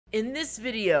In this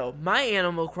video, my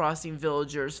Animal Crossing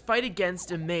villagers fight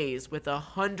against a maze with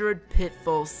 100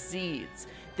 pitfall seeds.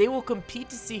 They will compete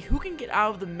to see who can get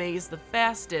out of the maze the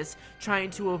fastest, trying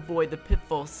to avoid the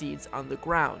pitfall seeds on the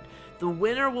ground. The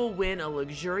winner will win a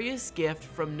luxurious gift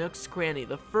from Nook's Cranny.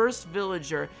 The first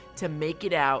villager to make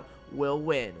it out will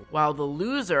win, while the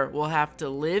loser will have to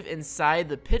live inside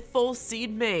the pitfall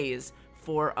seed maze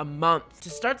for a month.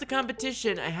 To start the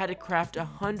competition, I had to craft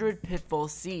 100 pitfall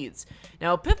seeds.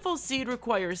 Now, a pitfall seed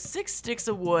requires 6 sticks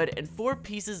of wood and 4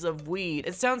 pieces of weed.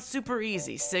 It sounds super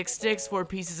easy. 6 sticks, 4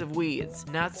 pieces of weeds.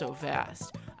 Not so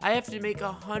fast. I have to make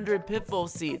 100 pitfall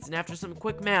seeds, and after some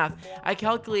quick math, I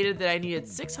calculated that I needed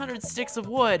 600 sticks of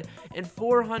wood and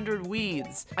 400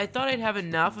 weeds. I thought I'd have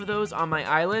enough of those on my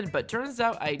island, but turns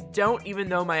out I don't, even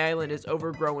though my island is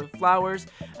overgrown with flowers.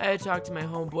 I had to talk to my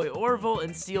homeboy Orville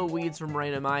and steal weeds from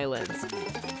random islands.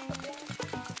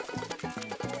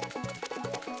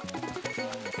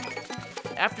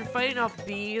 After fighting off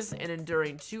bees and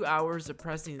enduring 2 hours of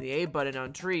pressing the A button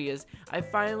on trees, I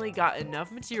finally got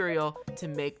enough material to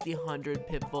make the 100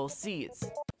 pitfall seeds.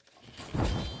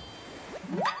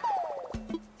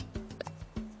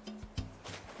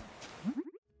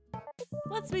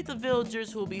 Let's meet the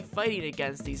villagers who will be fighting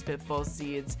against these pitfall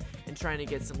seeds and trying to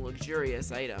get some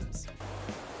luxurious items.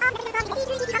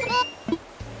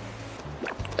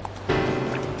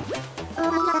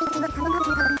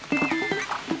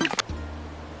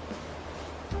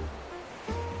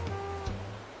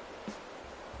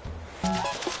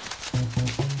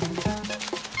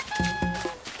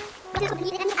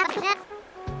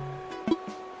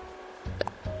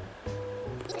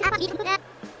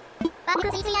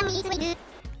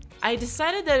 I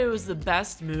decided that it was the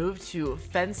best move to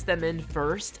fence them in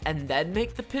first and then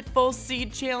make the pitfall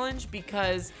seed challenge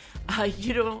because, I'm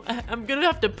gonna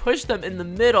have to push them in the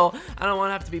middle. I don't want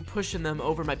to have to be pushing them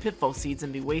over my pitfall seeds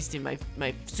and be wasting my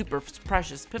super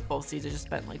precious pitfall seeds I just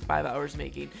spent like 5 hours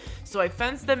making. So I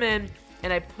fenced them in,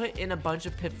 and I put in a bunch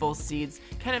of pitfall seeds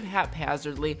kind of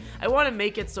haphazardly. I want to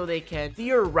make it so they can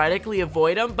theoretically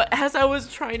avoid them, but as I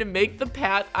was trying to make the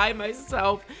path, I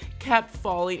myself kept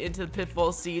falling into the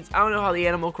pitfall seeds. I don't know how the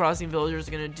Animal Crossing villagers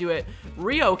are gonna do it.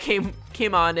 Rio came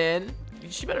on in.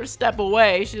 She better step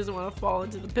away. She doesn't want to fall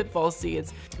into the pitfall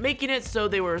seeds. Making it so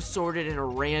they were assorted in a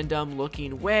random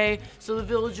looking way, so the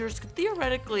villagers could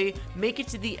theoretically make it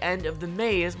to the end of the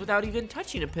maze without even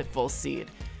touching a pitfall seed.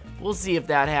 We'll see if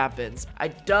that happens. I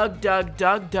dug.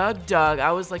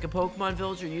 I was like a Pokemon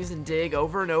villager using dig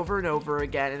over and over and over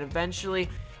again, and eventually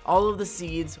all of the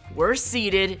seeds were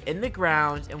seeded in the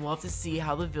ground, and we'll have to see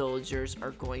how the villagers are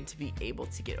going to be able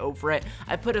to get over it.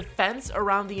 I put a fence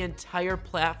around the entire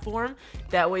platform.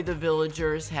 That way the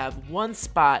villagers have one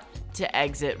spot to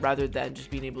exit rather than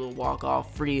just being able to walk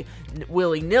off free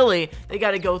willy-nilly. They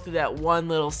got to go through that one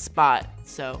little spot,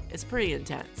 so it's pretty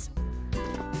intense.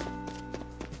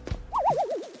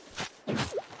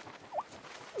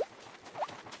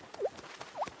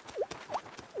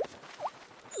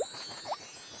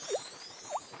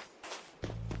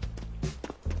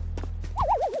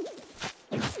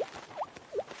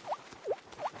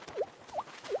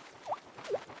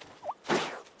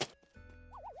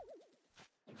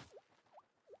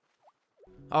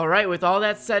 Alright, with all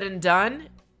that said and done,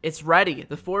 it's ready.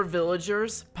 The 4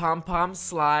 villagers, Pom Pom,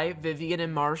 Sly, Vivian,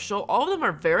 and Marshall, all of them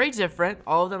are very different.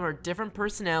 All of them are different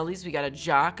personalities. We got a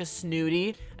jock, a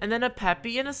snooty, and then a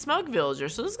peppy and a smug villager.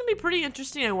 So this is going to be pretty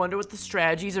interesting. I wonder what the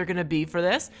strategies are going to be for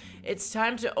this. It's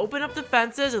time to open up the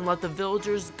fences and let the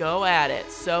villagers go at it.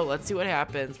 So let's see what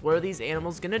happens. What are these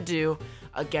animals going to do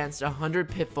against 100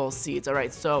 pitfall seeds?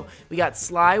 Alright, so we got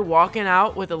Sly walking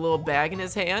out with a little bag in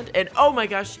his hand, and oh my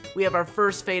gosh, we have our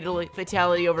first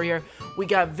fatality over here. We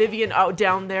got Vivian out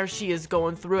down there. She is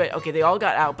going through it. Okay, they all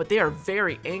got out, but they are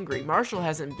very angry. Marshall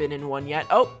hasn't been in one yet.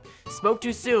 Oh, spoke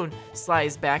too soon. Sly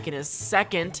is back in his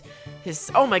second.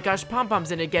 Oh my gosh, Pom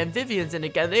Pom's in again. Vivian's in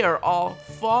again. They are all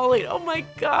falling. Oh my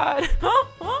god.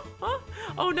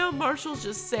 Oh no, Marshall's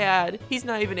just sad. He's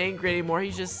not even angry anymore.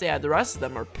 He's just sad. The rest of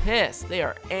them are pissed. They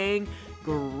are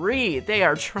angry. They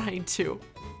are trying to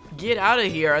get out of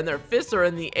here, and their fists are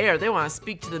in the air. They want to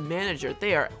speak to the manager.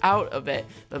 They are out of it.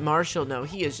 But Marshall, no,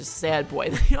 he is just sad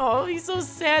boy. Oh, he's so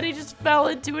sad. He just fell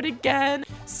into it again.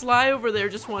 Sly over there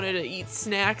just wanted to eat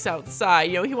snacks outside.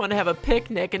 You know, he wanted to have a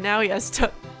picnic, and now he has to...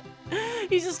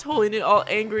 He's just holding it all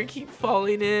angry, keep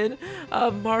falling in.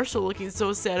 Marshall looking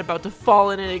so sad, about to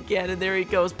fall in it again, and there he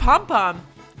goes. Pom Pom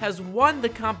has won the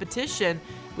competition.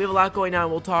 We have a lot going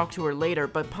on. We'll talk to her later.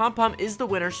 But Pom Pom is the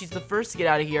winner. She's the first to get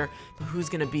out of here. But who's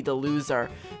going to be the loser?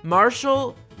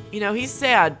 Marshall, you know, he's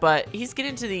sad, but he's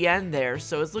getting to the end there.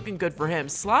 So it's looking good for him.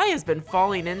 Sly has been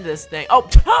falling in this thing. Oh,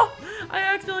 I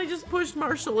accidentally just pushed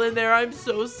Marshall in there. I'm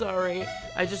so sorry.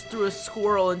 I just threw a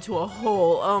squirrel into a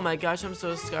hole. Oh my gosh, I'm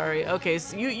so sorry. Okay,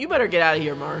 so you better get out of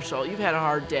here, Marshall. You've had a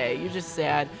hard day. You're just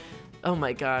sad. Oh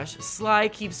my gosh, Sly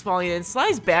keeps falling in.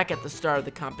 Sly's back at the start of the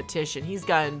competition. He's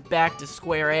gotten back to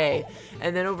square A.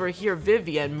 And then over here,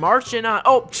 Vivian marching on.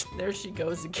 Oh, there she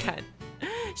goes again.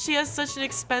 She has such an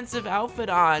expensive outfit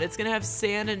on. It's gonna have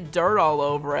sand and dirt all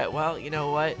over it. Well, you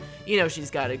know what? You know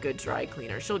she's got a good dry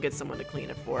cleaner. She'll get someone to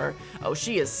clean it for her. Oh,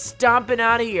 she is stomping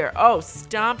out of here. Oh,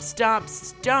 stomp, stomp,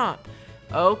 stomp.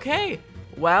 Okay,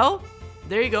 well,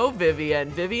 there you go,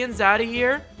 Vivian. Vivian's out of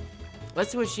here.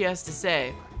 Let's see what she has to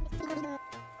say.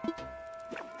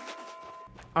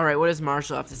 Alright, what does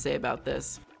Marshall have to say about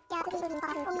this?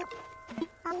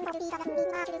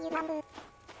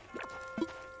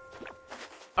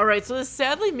 Alright, so this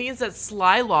sadly means that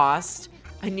Sly lost.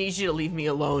 I need you to leave me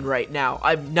alone right now.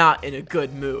 I'm not in a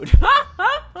good mood.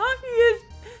 He is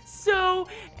so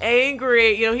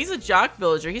angry. You know, he's a jock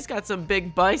villager. He's got some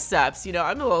big biceps. You know,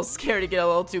 I'm a little scared to get a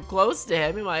little too close to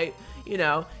him. He might, you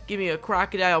know, give me a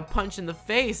crocodile punch in the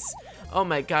face. Oh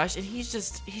my gosh, and he's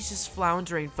just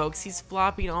floundering, folks. He's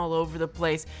flopping all over the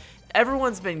place.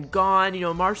 Everyone's been gone. You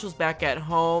know, Marshall's back at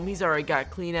home. He's already got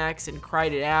Kleenex and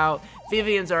cried it out.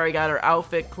 Vivian's already got her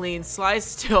outfit clean. Sly's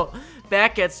still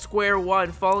back at square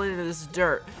one, falling into this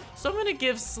dirt. So I'm gonna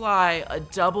give Sly a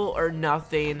double or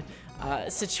nothing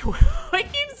situation. He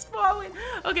keeps falling.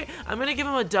 Okay, I'm gonna give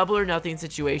him a double or nothing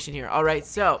situation here. All right,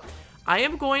 so I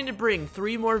am going to bring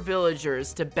 3 more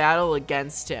villagers to battle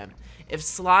against him. If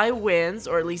Sly wins,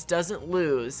 or at least doesn't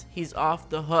lose, he's off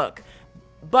the hook.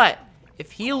 But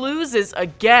if he loses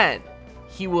again,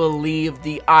 he will leave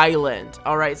the island.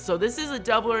 Alright, so this is a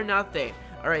double or nothing.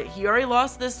 Alright, he already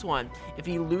lost this one. If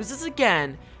he loses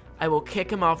again, I will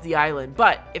kick him off the island.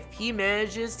 But if he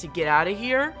manages to get out of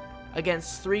here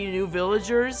against 3 new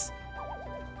villagers,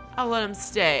 I'll let him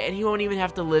stay. And he won't even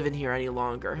have to live in here any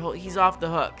longer. He's off the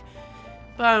hook.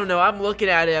 But I don't know, I'm looking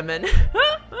at him and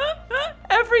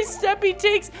every step he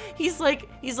takes, he's like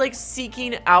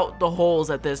seeking out the holes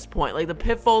at this point. Like the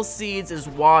pitfall seeds is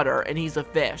water and he's a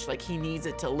fish. Like he needs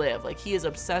it to live. Like he is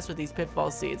obsessed with these pitfall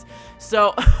seeds.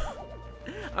 So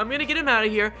I'm gonna get him out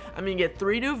of here. I'm gonna get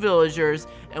 3 new villagers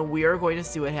and we are going to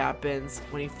see what happens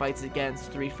when he fights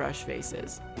against 3 fresh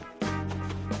faces.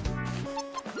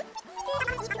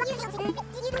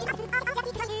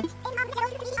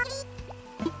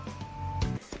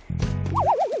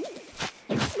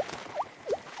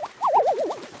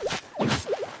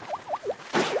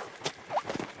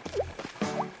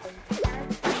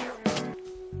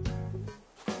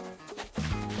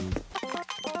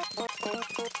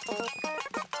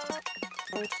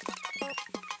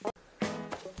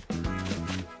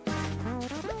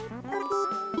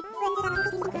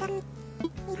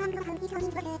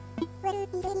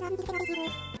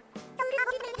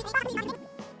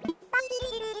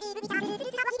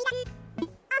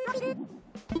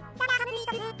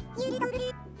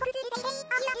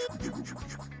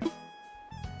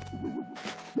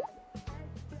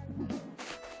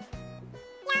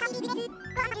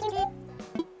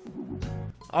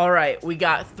 Alright, we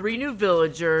got 3 new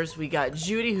villagers. We got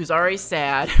Judy, who's already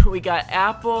sad. We got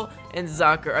Apple and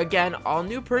Zucker. Again, all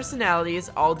new personalities,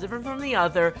 all different from the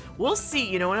other. We'll see,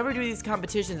 you know, whenever we do these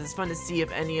competitions, it's fun to see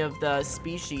if any of the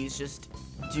species just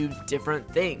do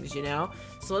different things, you know?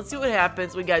 So let's see what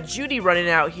happens. We got Judy running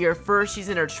out here first. She's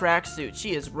in her tracksuit.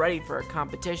 She is ready for a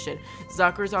competition.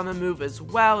 Zucker's on the move as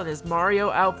well in his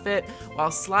Mario outfit, while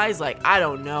Sly's like, I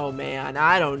don't know, man.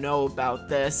 I don't know about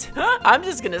this. I'm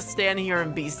just gonna stand here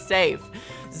and be safe.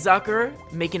 Zucker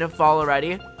making a fall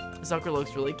already. Zucker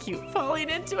looks really cute falling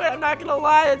into it. I'm not gonna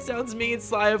lie, it sounds mean.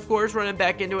 Sly, of course, running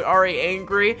back into it, already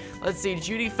angry. Let's see,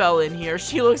 Judy fell in here.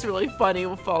 She looks really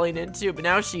funny falling into, but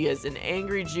now she is an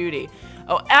angry Judy.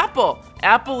 Oh, Apple!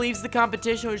 Apple leaves the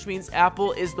competition, which means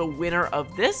Apple is the winner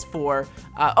of this four.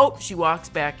 Oh, she walks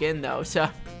back in, though,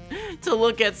 to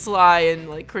look at Sly and,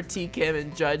 like, critique him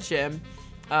and judge him.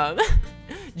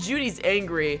 Judy's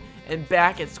angry and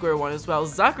back at square one as well.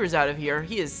 Zucker's out of here.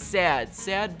 He is sad.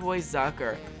 Sad boy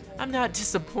Zucker. I'm not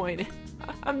disappointed.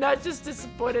 I'm not just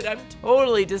disappointed. I'm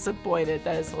totally disappointed.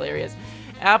 That is hilarious.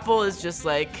 Apple is just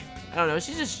like, I don't know,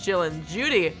 she's just chilling.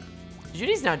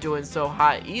 Judy's not doing so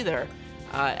hot either.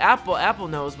 Apple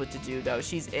knows what to do, though.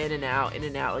 She's in and out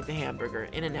like the hamburger.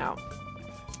 In and out.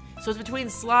 So it's between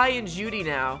Sly and Judy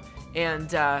now. And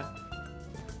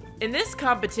In this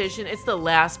competition, it's the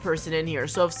last person in here.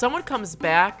 So if someone comes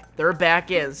back, they're back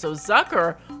in. So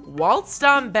Zucker waltzed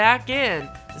on back in.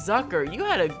 Zucker, you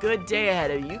had a good day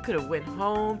ahead of you. You could have went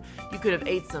home. You could have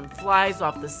ate some flies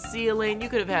off the ceiling. You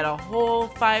could have had a whole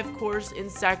 5-course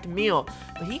insect meal.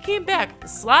 But he came back.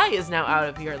 Sly is now out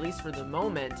of here, at least for the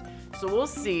moment. So we'll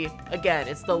see. Again,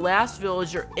 it's the last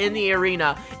villager in the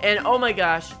arena. And oh my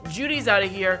gosh, Judy's out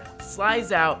of here.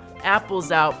 Sly's out.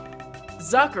 Apple's out.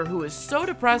 Zucker, who is so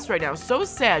depressed right now, so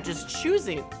sad, just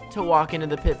choosing to walk into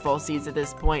the pitfall seeds at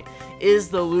this point, is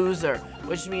the loser.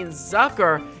 Which means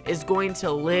Zucker is going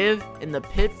to live in the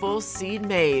pitfall seed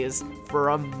maze for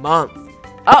a month.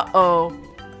 Uh-oh.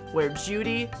 Where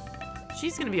Judy,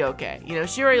 she's gonna be okay. You know,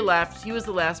 she already left. He was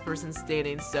the last person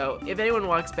standing, so if anyone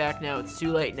walks back now, it's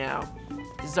too late now.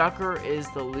 Zucker is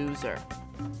the loser.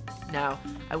 Now,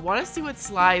 I want to see what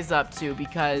Sly is up to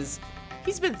because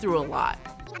he's been through a lot.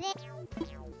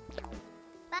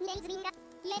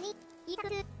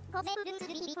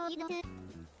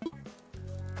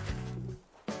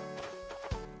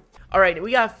 Alright,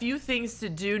 we got a few things to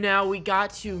do now. We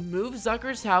got to move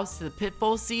Zucker's house to the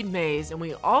pitfall seed maze, and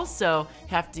we also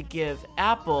have to give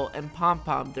Apple and Pom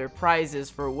Pom their prizes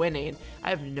for winning. I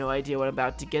have no idea what I'm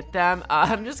about to get them.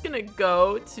 I'm just gonna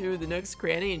go to the Nook's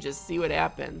Cranny and just see what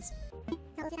happens.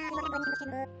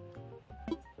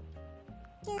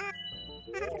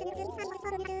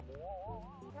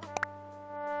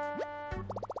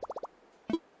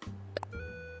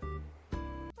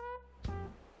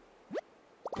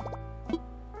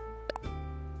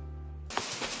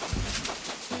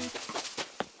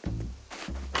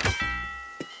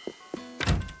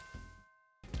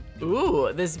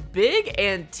 Ooh, this big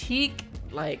antique,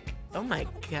 like, oh my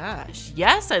gosh.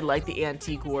 Yes, I'd like the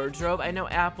antique wardrobe. I know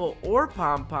Apple or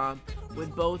Pom Pom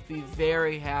would both be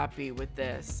very happy with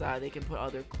this. They can put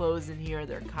all their clothes in here,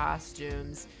 their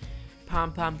costumes.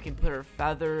 Pom Pom can put her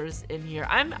feathers in here.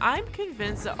 I'm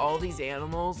convinced that all these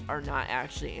animals are not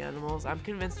actually animals. I'm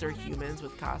convinced they're humans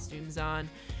with costumes on.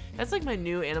 That's like my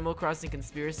new Animal Crossing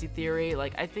conspiracy theory.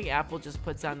 Like, I think Apple just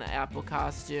puts on the Apple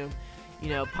costume. You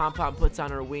know, Pom Pom puts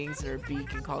on her wings and her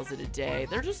beak and calls it a day.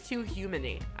 They're just too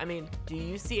human-y. I mean, do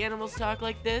you see animals talk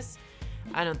like this?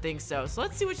 I don't think so. So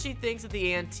let's see what she thinks of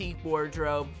the antique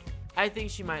wardrobe. I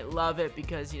think she might love it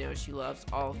because, you know, she loves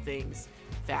all things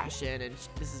fashion, and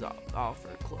this is all for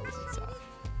clothes and stuff.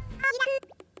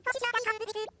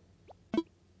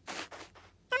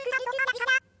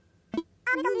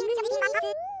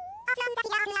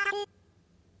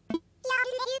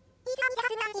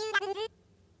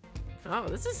 Oh,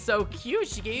 this is so cute.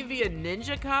 She gave me a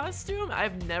ninja costume.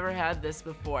 I've never had this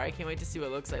before. I can't wait to see what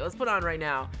it looks like. Let's put it on right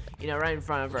now. You know, right in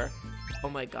front of her. Oh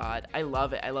my god. I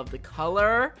love it. I love the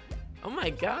color. Oh my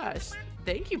gosh.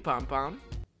 Thank you, Pom Pom.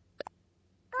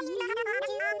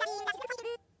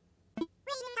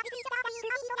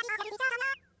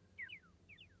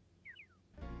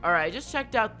 Alright, I just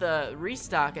checked out the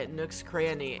restock at Nook's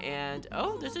Cranny, and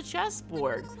oh, there's a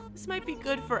chessboard. This might be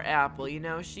good for Apple, you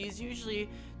know, she's usually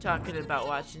talking about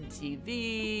watching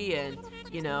TV and,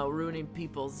 you know, ruining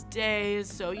people's days,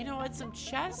 so you know what, some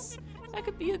chess, that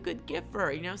could be a good gift for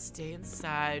her, you know, stay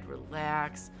inside,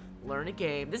 relax, learn a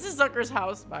game. This is Zucker's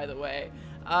house, by the way.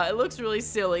 It looks really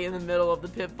silly in the middle of the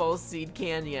Pitfall Seed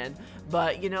Canyon,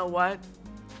 but you know what,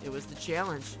 it was the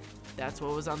challenge. That's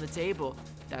what was on the table.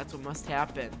 That's what must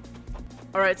happen.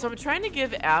 Alright, so I'm trying to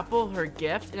give Apple her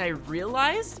gift, and I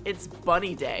realized it's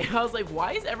Bunny Day. I was like,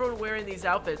 why is everyone wearing these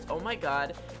outfits? Oh my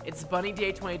god, it's Bunny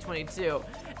Day 2022.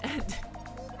 And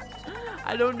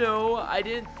I don't know, I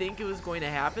didn't think it was going to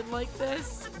happen like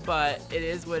this, but it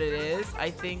is what it is. I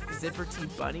think Zipper T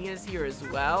Bunny is here as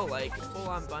well, like full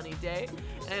on Bunny Day.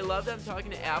 And I love that I'm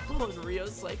talking to Apple and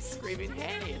Rio's like screaming,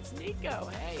 hey, it's Nico,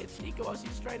 hey, it's Nico, while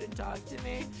she's trying to talk to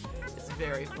me. It's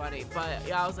very funny, but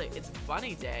yeah, I was like, it's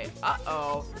Bunny Day.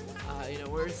 Uh-oh. You know,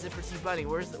 where's Zipper T Bunny?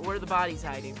 Where are the bodies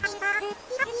hiding?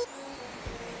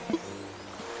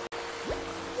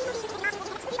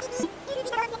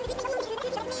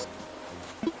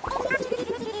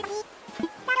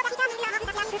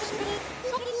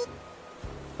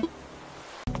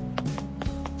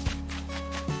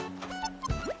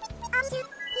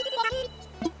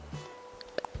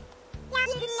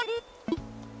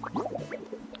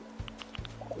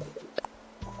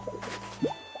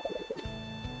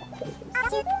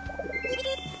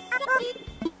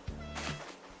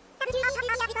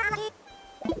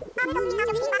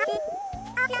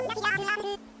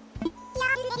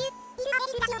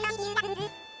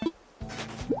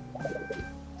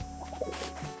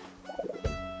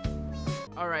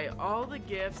 Alright, all the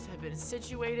gifts have been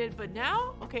situated, but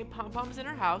now, okay, Pom Pom's in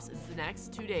her house. It's the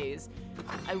next 2 days.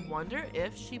 I wonder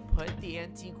if she put the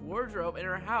antique wardrobe in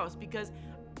her house, because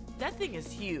that thing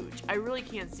is huge. I really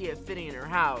can't see it fitting in her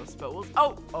house, but we'll...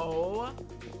 Oh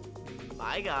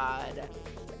my god.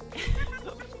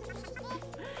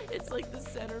 It's like the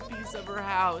centerpiece of her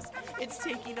house. It's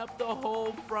taking up the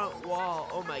whole front wall.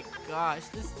 Oh my gosh,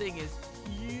 this thing is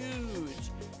huge.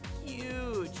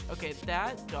 Huge. Okay,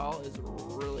 that doll is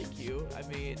really cute. I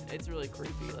mean, it's really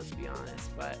creepy, let's be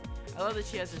honest. But I love that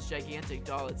she has this gigantic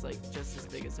doll. It's like just as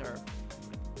big as her.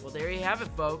 Well, there you have it,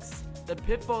 folks. The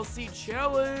Pitfall Seed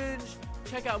Challenge.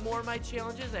 Check out more of my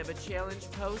challenges. I have a challenge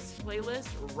post playlist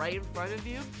right in front of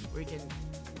you where you can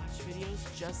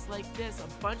videos just like this.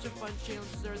 A bunch of fun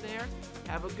challenges are there.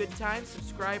 Have a good time.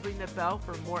 Subscribe, ring the bell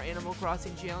for more Animal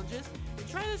Crossing challenges. And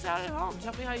try this out at home.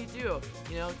 Tell me how you do.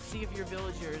 You know, see if your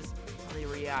villagers, how they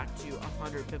react to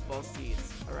 100 pitfall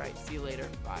seeds. Alright, see you later.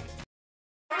 Bye.